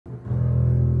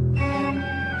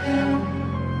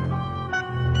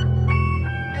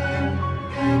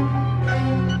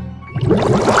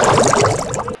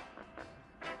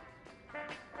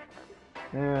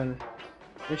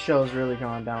This show's really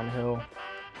gone downhill.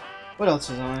 What else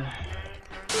is on?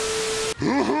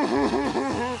 Potrick?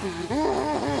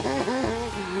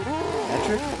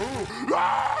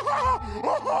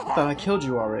 I thought I killed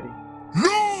you already.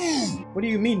 No! What do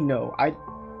you mean no? I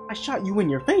shot you in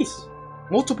your face.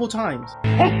 Multiple times.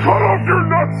 I'll cut off your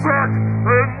nutsack and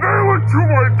nail it to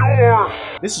my door!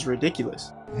 This is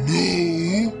ridiculous.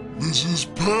 No, this is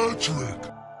Potrick.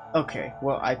 Okay,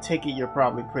 well I take it you're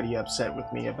probably pretty upset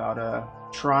with me about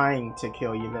trying to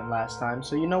kill you than last time,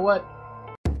 so you know what?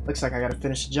 Looks like I gotta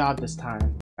finish the job this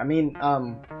time. I mean,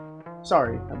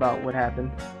 sorry about what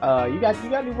happened. You got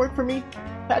any work for me?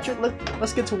 Potrick,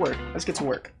 let's get to work. Let's get to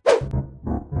work.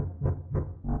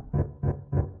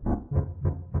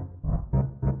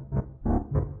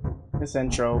 This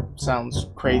intro sounds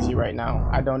crazy right now.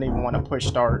 I don't even want to push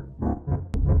start.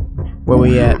 Where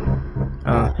we at?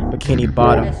 Bikini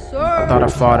Bottom. Yes, I thought I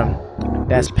fought him.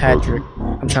 That's Potrick.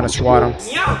 I'm trying to swat him.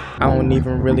 I don't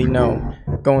even really know.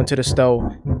 Going to the stove.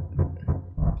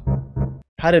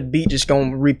 How did beat just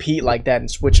gonna repeat like that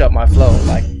and switch up my flow?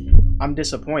 Like, I'm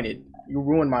disappointed. You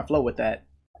ruined my flow with that.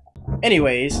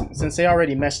 Anyways, since they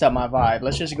already messed up my vibe,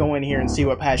 let's just go in here and see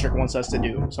what Potrick wants us to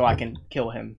do so I can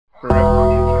kill him. For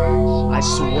real. I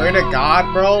swear to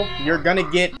God, bro, you're gonna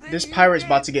get... This pirate's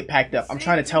about to get packed up. I'm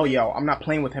trying to tell y'all, I'm not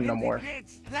playing with him no more.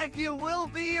 That you will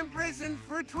be imprisoned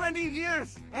for 20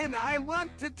 years, and I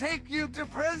want to take you to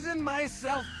prison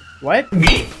myself. What? Hey,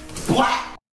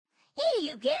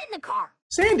 you get in the car.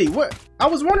 Sandy, what? I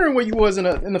was wondering where you was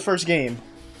in the first game.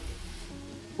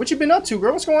 What you been up to,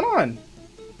 girl? What's going on?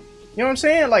 You know what I'm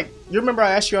saying? Like, you remember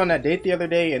I asked you on that date the other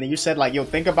day, and then you said, like, yo,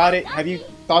 think about it. Have you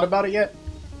thought about it yet?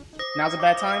 Now's a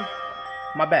bad time?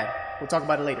 My bad. We'll talk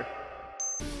about it later.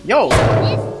 Yo!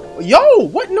 Yo!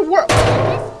 What in the world?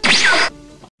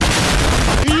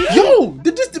 Yo!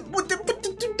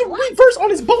 The reverse on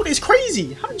his boat is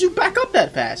crazy! How did you back up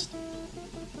that fast?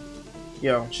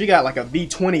 Yo, she got like a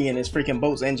V20 in his freaking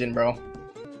boat's engine, bro.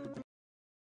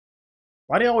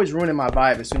 Why they always ruining my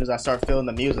vibe as soon as I start feeling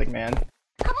the music, man?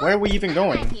 Where are we even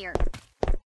going?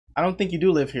 I don't think you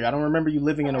do live here. I don't remember you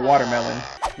living in a watermelon.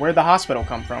 Where'd the hospital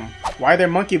come from? Why are there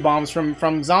monkey bombs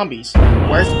from zombies?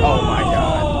 Where's... Oh my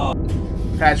god.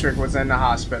 Potrick was in the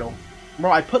hospital.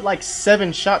 Bro, I put like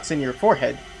 7 shots in your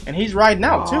forehead. And he's riding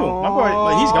out too. My boy,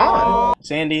 but he's gone.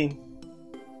 Sandy,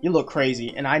 you look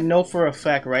crazy. And I know for a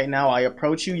fact right now, I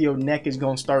approach you, your neck is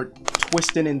gonna start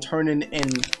twisting and turning in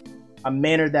a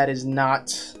manner that is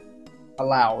not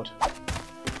allowed.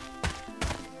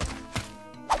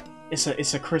 It's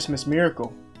a Christmas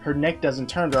miracle. Her neck doesn't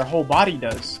turn, her whole body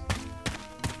does.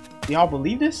 Do y'all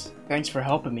believe this? Thanks for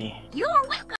helping me. You're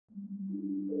welcome.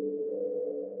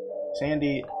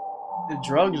 Sandy, the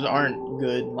drugs aren't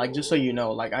good. Like, just so you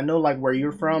know, like, I know, like, where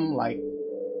you're from, like,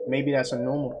 maybe that's a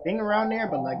normal thing around there,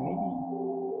 but, like, maybe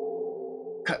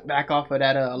cut back off of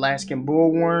that Alaskan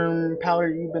bullworm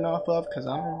powder you've been off of, because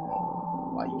I don't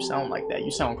know why you sound like that. You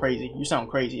sound crazy. You sound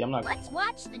crazy. I'm not... Let's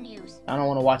watch the news. I don't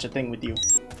want to watch a thing with you.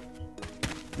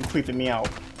 You're creeping me out.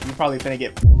 You're probably finna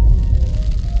get...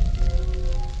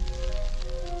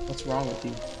 What's wrong with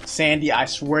you? Sandy, I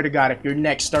swear to God, if your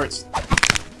neck starts...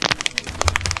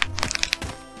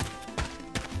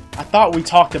 I thought we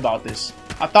talked about this.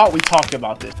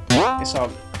 It's all...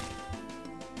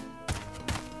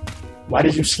 Why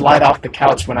did you slide off the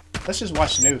couch when I... Let's just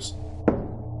watch the news.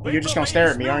 You're just gonna stare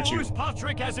at me, aren't you?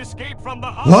 Potrick has escaped from the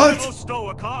hospital, stole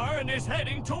a car, and is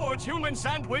heading towards human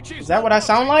sandwiches. Is that what I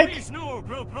sound like?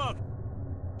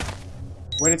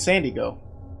 Where did Sandy go?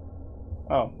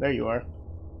 Oh, there you are.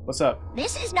 What's up?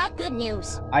 This is not good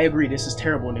news. I agree, this is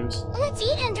terrible news. Let's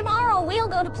eat, and tomorrow we'll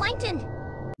go to Plankton.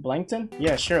 Blankton?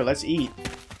 Yeah, sure, let's eat.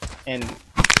 And...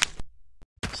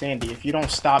 Sandy, if you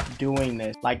don't stop doing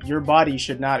this, like, your body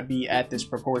should not be at this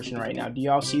proportion right now. Do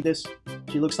y'all see this?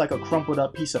 She looks like a crumpled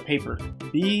up piece of paper.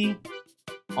 Be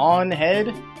on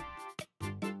head.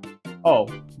 Oh,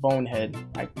 bonehead.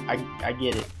 I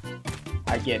get it.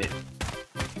 I get it.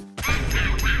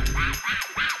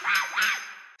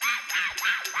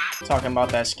 Talking about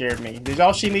that scared me. Did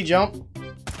y'all see me jump?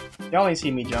 Y'all ain't see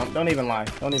me jump. Don't even lie.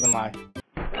 Don't even lie.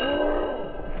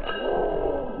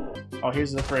 Oh,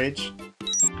 here's the fridge.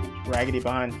 Raggedy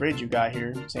behind fridge you got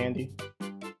here, Sandy.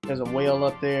 There's a whale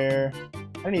up there.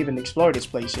 I didn't even explore this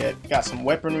place yet. Got some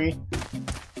weaponry.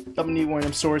 Something need one of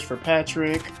them swords for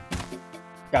Potrick.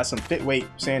 Got some fit. Wait,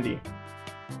 Sandy.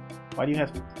 Why do you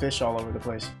have fish all over the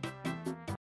place?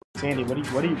 Sandy, what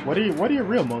are your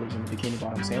real motives in the Bikini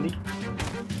Bottom, Sandy?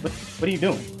 What are you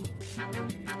doing?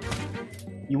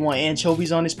 You want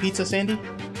anchovies on this pizza, Sandy?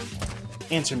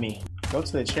 Answer me. Go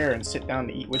to the chair and sit down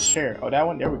to eat. Which chair? Oh, that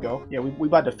one? There we go. Yeah, we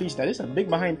about to feast. Now, this is a big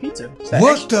behind pizza.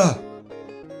 What the?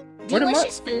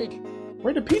 Delicious food.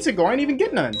 Where'd the pizza go? I ain't even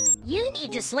get none. You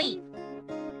need to sleep.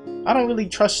 I don't really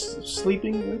trust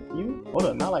sleeping with you. Hold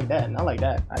up, not like that. Not like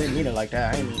that. I didn't mean it like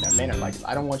that. I didn't mean that manner. Like,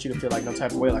 I don't want you to feel like no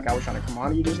type of way. Like I was trying to come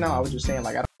on to you just now. I was just saying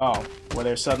like, oh, well,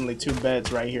 there's suddenly 2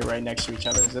 beds right here, right next to each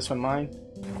other. Is this one mine?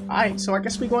 Alright, so I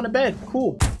guess we going to bed.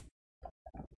 Cool.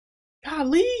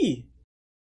 Golly.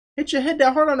 Hit your head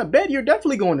that hard on the bed, you're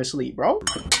definitely going to sleep, bro.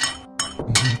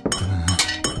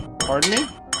 Pardon me?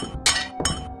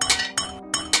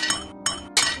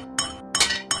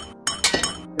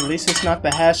 At least it's not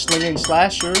the hash slinging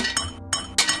slasher.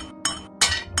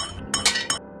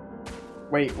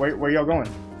 Wait, where y'all going?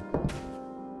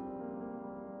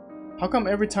 How come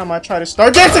every time I try to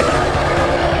start dancing?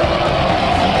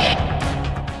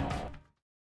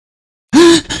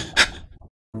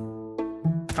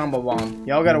 Combo bomb.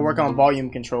 Y'all gotta work on volume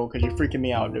control because you're freaking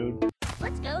me out, dude.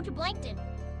 Let's go to Blankton.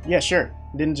 Yeah, sure.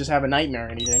 Didn't just have a nightmare or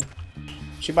anything.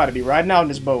 She about to be riding out in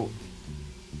this boat.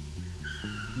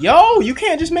 Yo, you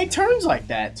can't just make turns like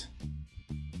that.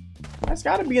 That's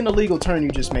gotta be an illegal turn you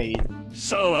just made.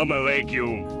 Salam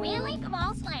alaikum. Walaikum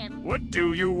assalam. What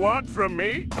do you want from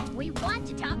me? We want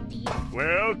to talk to you.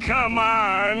 Well, come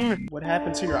on. What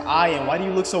happened to your eye and why do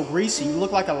you look so greasy? You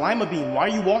look like a lima bean. Why are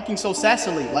you walking so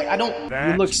sassily? Like, I don't...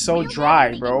 You look so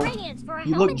dry, bro.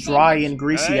 You look dry and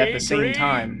greasy at the same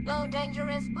time. Go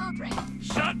dangerous Potrick.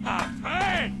 Shut up,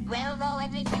 hey! Well, though,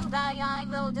 if you die, I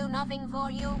will do nothing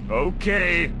for you.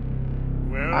 Okay.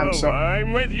 Well,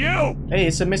 I'm with you. Hey,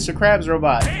 it's a Mr. Krabs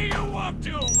robot. Hey, you walked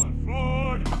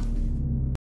overboard.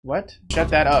 What? Shut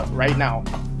that up right now.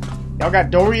 Y'all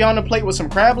got Dory on the plate with some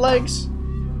crab legs?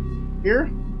 Here?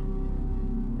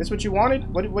 This what you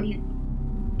wanted? What do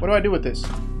I do with this?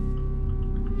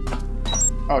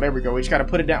 Oh, there we go. We just gotta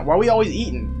put it down. Why are we always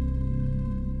eating?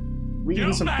 We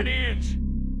eating some...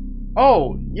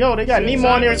 Oh, yo, they got Nemo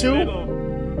on there too?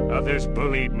 Others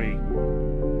bullied me.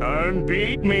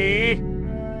 Unbeat me.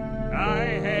 I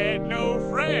had no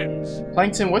friends.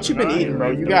 Plankton, what you been eating, bro?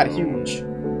 You got huge.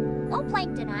 Oh,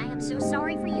 Plankton, I am so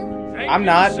sorry for you. I'm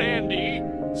not. Sandy.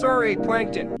 Sorry,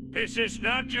 Plankton. This is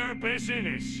not your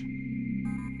business.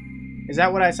 Is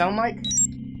that what I sound like?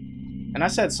 And I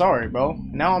said sorry, bro.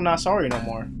 Now I'm not sorry no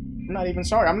more. I'm not even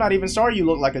sorry. I'm not even sorry you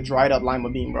look like a dried up lima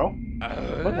bean, bro.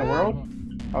 What in the world?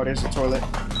 Oh, there's the toilet.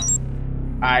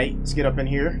 Alright, let's get up in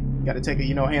here. Gotta take a,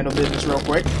 handle business real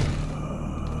quick.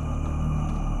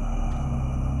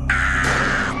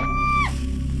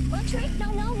 Potrick, no.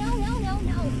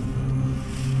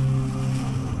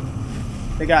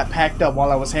 They got packed up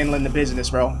while I was handling the business,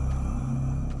 bro.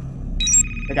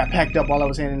 They got packed up while I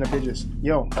was handling the business.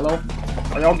 Yo, hello?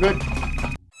 Are y'all good?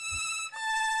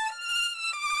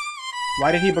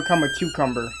 Why did he become a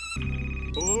cucumber?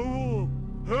 Hello,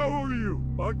 how are you,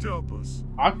 Octopus?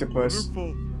 Octopus?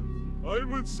 Wonderful.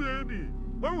 I'm with Sandy.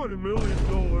 I want $1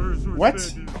 million.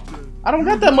 What? I don't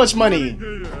got that much money.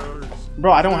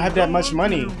 Bro, I don't have that much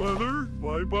money.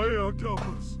 Bye-bye,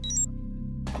 Octopus.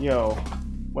 Yo,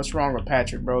 what's wrong with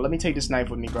Patrick, bro? Let me take this knife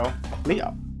with me, bro.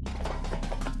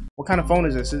 What kind of phone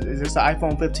is this? Is this the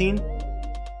iPhone 15?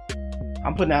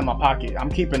 I'm putting that in my pocket.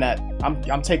 I'm keeping that.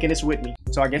 I'm taking this with me.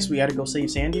 So I guess we had to go save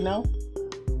Sandy now?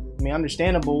 I mean,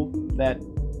 understandable that...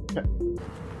 Let me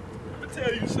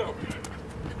tell you something.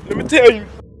 Let me tell you.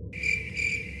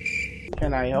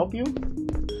 Can I help you?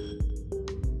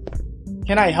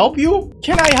 Can I help you?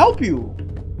 Can I help you?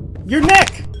 Your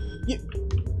neck!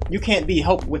 You can't be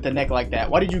helped with the neck like that.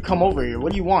 Why did you come over here?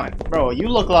 What do you want? Bro, you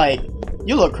look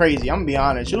crazy. I'm gonna be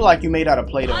honest. You look like you made out of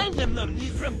Play-Doh. I'm the monkey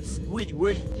from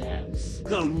Squidward House.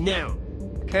 Go now.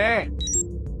 Okay.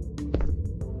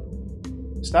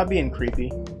 Stop being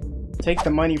creepy. Take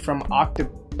the money from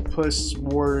Octopus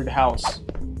Word House.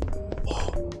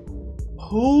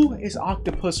 Who is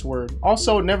Octopus Word?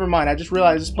 Also, never mind. I just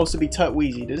realized it's supposed to be Tut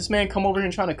Weezy. Did this man come over here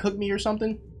and trying to cook me or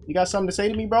something? You got something to say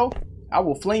to me, bro? I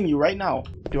will flame you right now.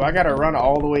 Do I gotta run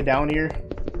all the way down here?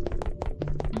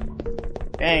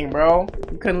 Dang, bro.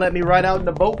 You couldn't let me ride out in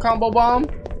the boat, Combo Bomb?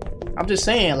 I'm just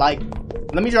saying, like,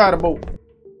 let me drive the boat.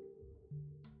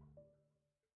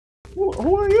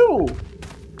 Who are you?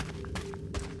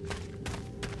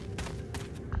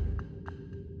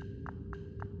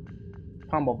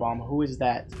 Combo Bomb, who is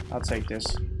that? I'll take this.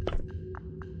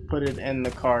 Put it in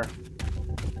the car.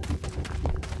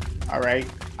 Alright.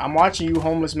 I'm watching you,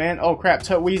 homeless man. Oh crap,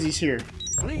 Tut Weezy's here.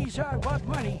 Please, I want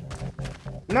money.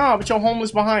 Nah, but you're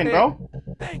homeless behind, bro.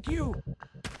 Thank you.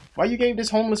 Why you gave this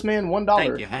homeless man $1?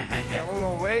 Thank you.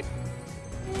 Oh, wait.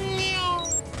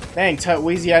 Dang, Tut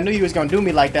Weezy, I knew you was gonna do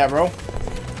me like that, bro.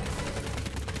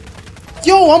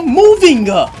 Yo, I'm moving!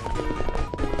 My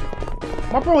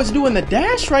bro is doing the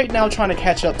dash right now trying to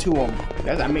catch up to him.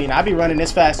 I mean, I be running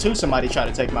this fast too, somebody try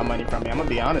to take my money from me. I'm gonna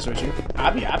be honest with you.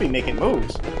 I be making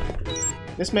moves.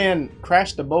 This man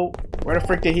crashed the boat. Where the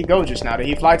frick did he go just now? Did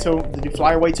he fly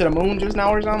away to the moon just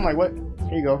now or something? Like what?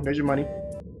 Here you go, there's your money.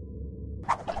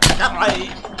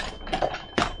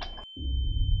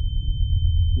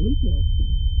 Wake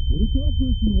up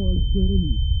if you want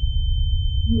Sammy.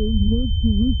 You have to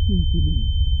listen to me.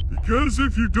 Because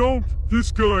if you don't,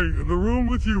 this guy in the room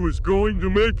with you is going to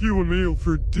make you a meal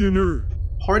for dinner.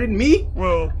 Pardon me?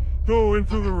 Well, go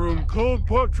into the room called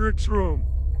Potrick's room.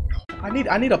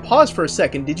 I need a pause for a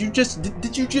second. Did you just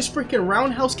freaking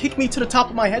roundhouse kick me to the top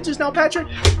of my head just now, Patrick?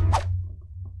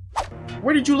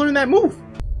 Where did you learn that move?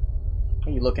 What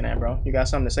are you looking at, bro? You got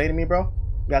something to say to me, bro?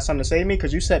 You got something to say to me?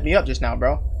 Cause you set me up just now,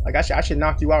 bro. Like I should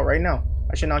knock you out right now.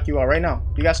 I should knock you out right now.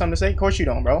 You got something to say? Of course you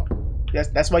don't, bro.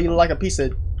 That's why you look like a piece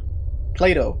of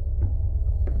Play-Doh.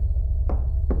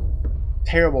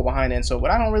 Terrible behind end, but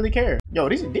I don't really care. Yo,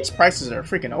 these prices are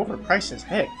freaking overpriced as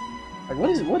heck. Like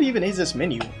what even is this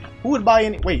menu? Who would buy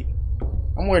any? Wait,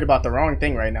 I'm worried about the wrong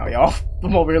thing right now, y'all.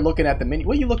 I'm over here looking at the menu.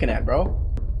 What are you looking at, bro?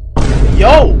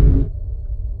 Yo,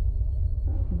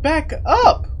 back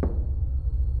up.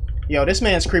 Yo, this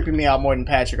man's creeping me out more than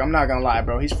Patrick. I'm not gonna lie,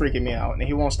 bro. He's freaking me out, and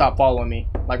he won't stop following me.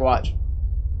 Like, watch.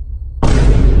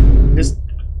 This.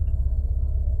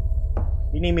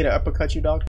 You need me to uppercut you,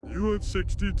 dog? You have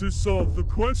 60 to solve the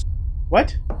quest.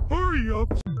 What? Hurry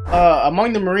up.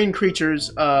 Among the marine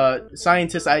creatures,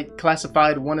 scientists, I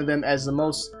classified one of them as the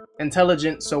most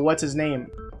intelligent. So what's his name?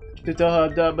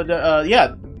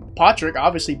 Yeah, Potrick.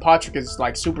 Obviously, Potrick is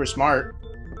like super smart.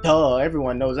 Duh,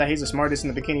 everyone knows that. He's the smartest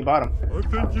in the Bikini Bottom. I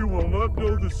think you will not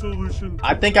know the solution.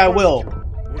 I think I will.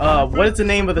 What is the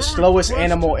name of the slowest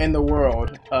animal in the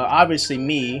world? Obviously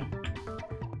me.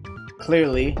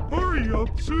 Clearly. Hurry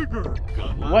up, Sigurd.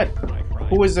 What?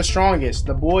 Who is the strongest?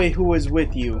 The boy who is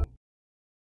with you.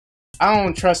 I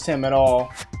don't trust him at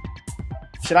all.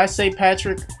 Should I say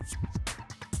Patrick?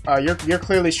 You're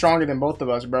clearly stronger than both of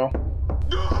us, bro.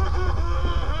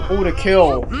 Who to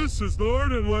kill? This is the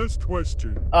third and last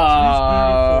question.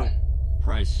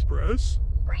 Price. Press. Price.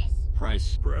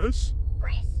 Press.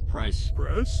 Price.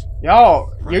 Press.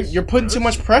 Y'all, you're putting too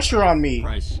much pressure on me.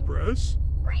 Price. Press.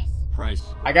 Price.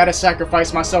 I gotta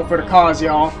sacrifice myself for the cause,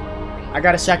 y'all. I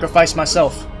gotta sacrifice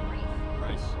myself.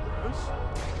 Price.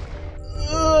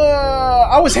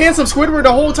 I was handsome Squidward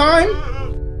the whole time?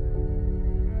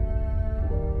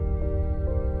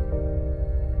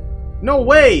 No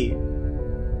way!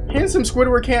 Handsome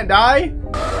Squidward can't die?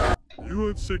 You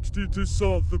have 60 to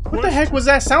solve the question. What the heck was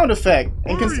that sound effect?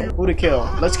 Who to kill?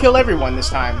 Let's kill everyone this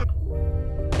time.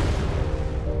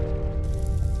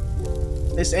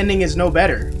 This ending is no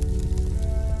better.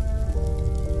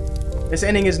 This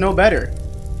ending is no better.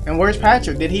 And where's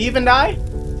Patrick? Did he even die?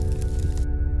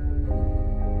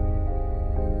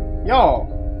 Y'all,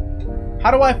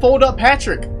 how do I fold up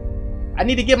Patrick? I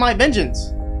need to get my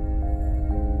vengeance.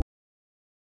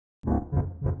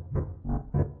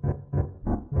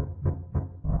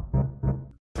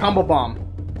 Combo bomb.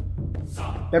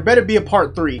 There better be a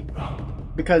part 3.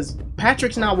 Because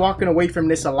Patrick's not walking away from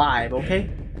this alive, okay?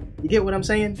 You get what I'm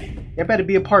saying? There better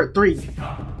be a part 3.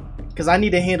 Because I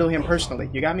need to handle him personally.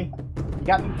 You got me? You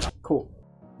got me? Cool.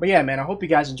 But yeah, man, I hope you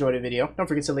guys enjoyed the video. Don't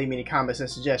forget to leave me any comments and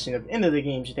suggestions of any of the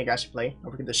games you think I should play.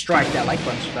 Don't forget to strike that like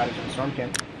button, subscribe to Thunderstorm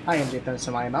Gaming. I am Jay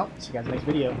Thunderstorm. I am out. See you guys in the next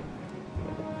video.